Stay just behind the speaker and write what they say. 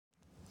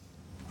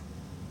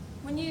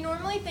When you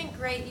normally think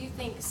great, you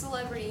think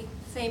celebrity,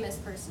 famous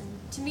person.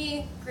 To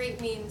me,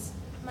 great means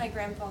my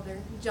grandfather,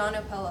 John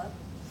Opella.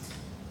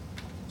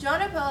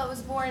 John Opella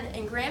was born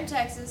in Graham,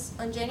 Texas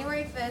on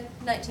January 5th,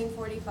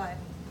 1945.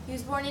 He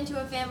was born into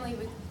a family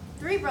with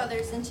 3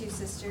 brothers and 2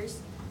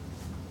 sisters,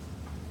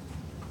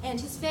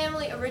 and his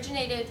family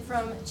originated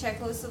from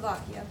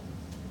Czechoslovakia.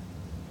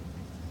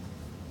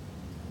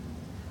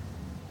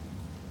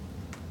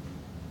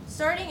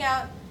 Starting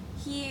out,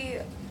 he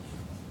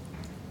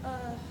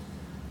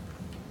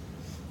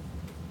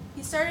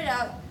started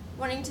out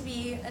wanting to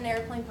be an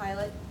airplane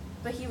pilot,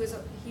 but he was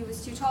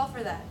too tall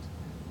for that.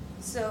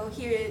 So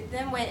he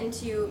then went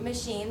into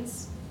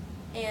machines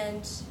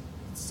and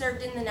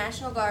served in the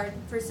National Guard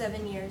for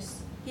 7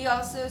 years. He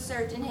also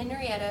served in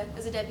Henrietta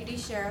as a deputy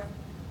sheriff,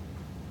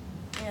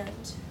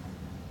 and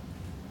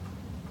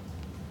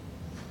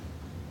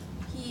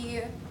he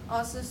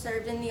also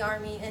served in the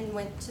Army and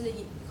went to the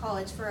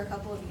college for a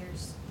couple of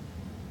years.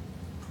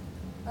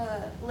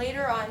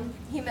 Later on,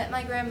 he met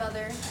my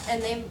grandmother,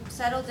 and they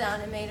settled down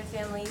and made a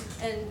family.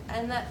 And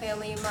in that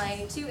family,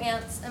 my 2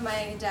 aunts and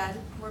my dad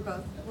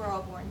were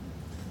all born.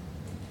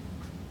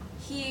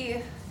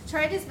 He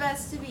tried his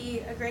best to be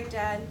a great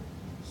dad.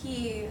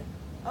 He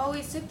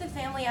always took the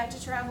family out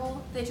to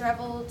travel. They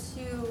traveled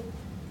to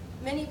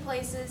many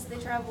places. They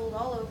traveled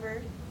all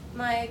over.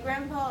 My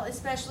grandpa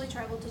especially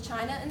traveled to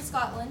China and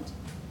Scotland,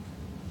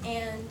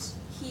 and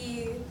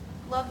he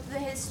loved the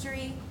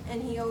history,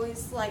 and he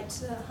always liked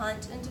to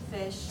hunt and to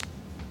fish.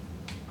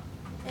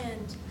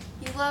 And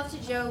he loved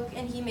to joke,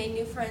 and he made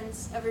new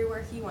friends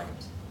everywhere he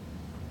went.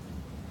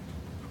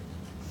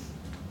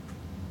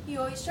 He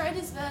always tried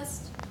his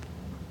best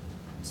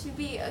to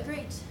be a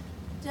great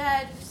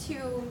dad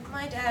to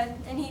my dad,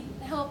 and he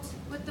helped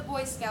with the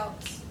Boy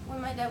Scouts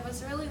when my dad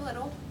was really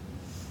little.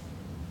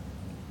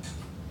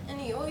 And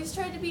he always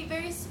tried to be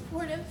very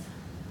supportive.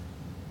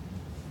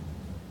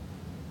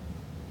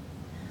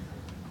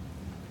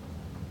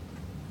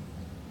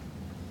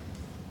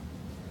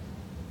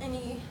 And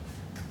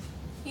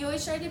he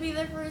always tried to be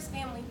there for his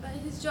family, but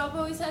his job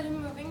always had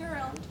him moving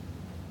around.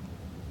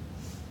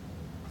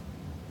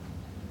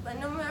 But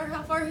no matter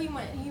how far he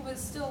went, he was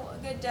still a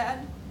good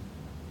dad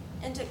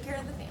and took care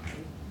of the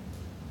family.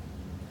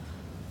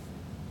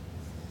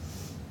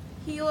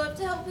 He loved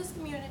to help his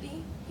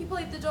community. He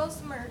played the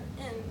dulcimer,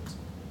 and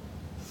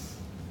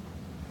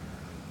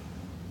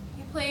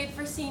he played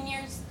for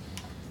seniors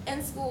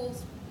and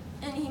schools,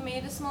 and he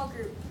made a small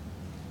group.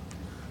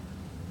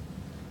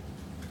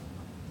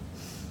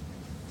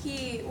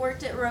 He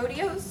worked at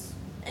rodeos,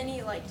 and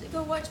he liked to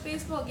go watch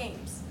baseball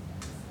games.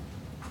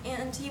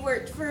 And he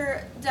worked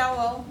for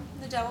Dowell,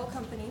 the Dowell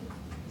Company.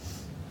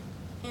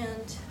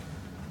 And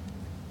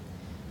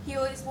he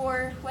always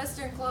wore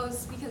Western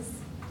clothes because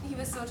he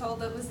was so tall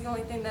that was the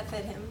only thing that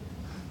fit him.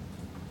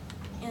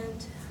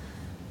 And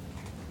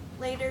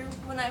later,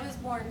 when I was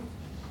born,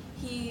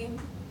 he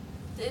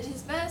did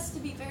his best to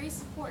be very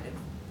supportive.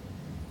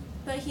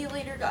 But he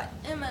later got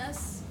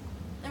MS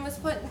and was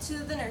put into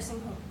the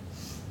nursing home.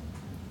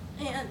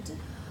 And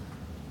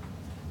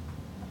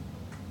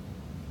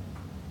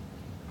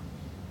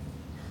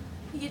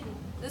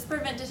this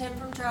prevented him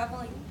from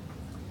traveling.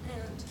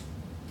 And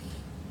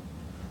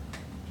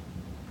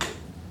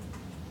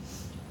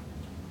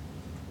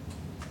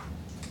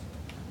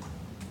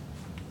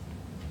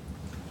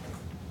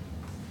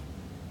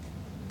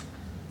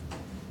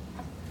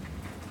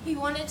he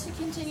wanted to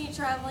continue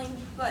traveling,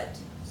 but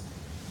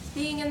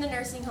being in the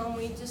nursing home,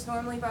 we just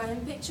normally brought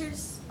him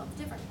pictures of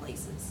different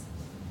places.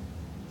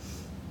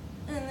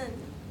 And then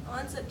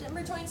on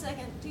September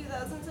 22nd,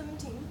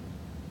 2017,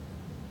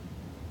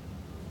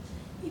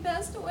 he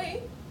passed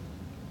away.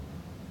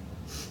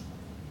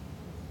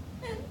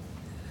 And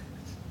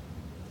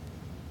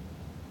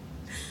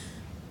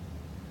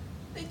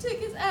they took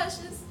his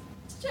ashes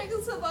to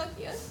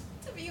Czechoslovakia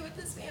to be with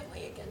his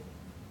family again.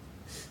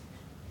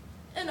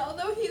 And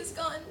although he is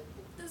gone,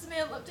 this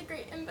man left a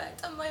great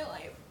impact on my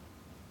life.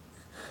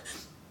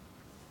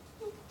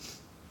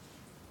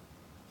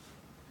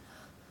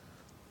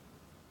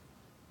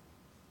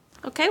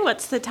 Okay,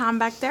 what's the time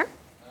back there?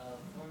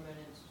 4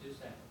 minutes, 2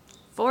 seconds.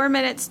 4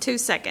 minutes, 2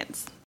 seconds.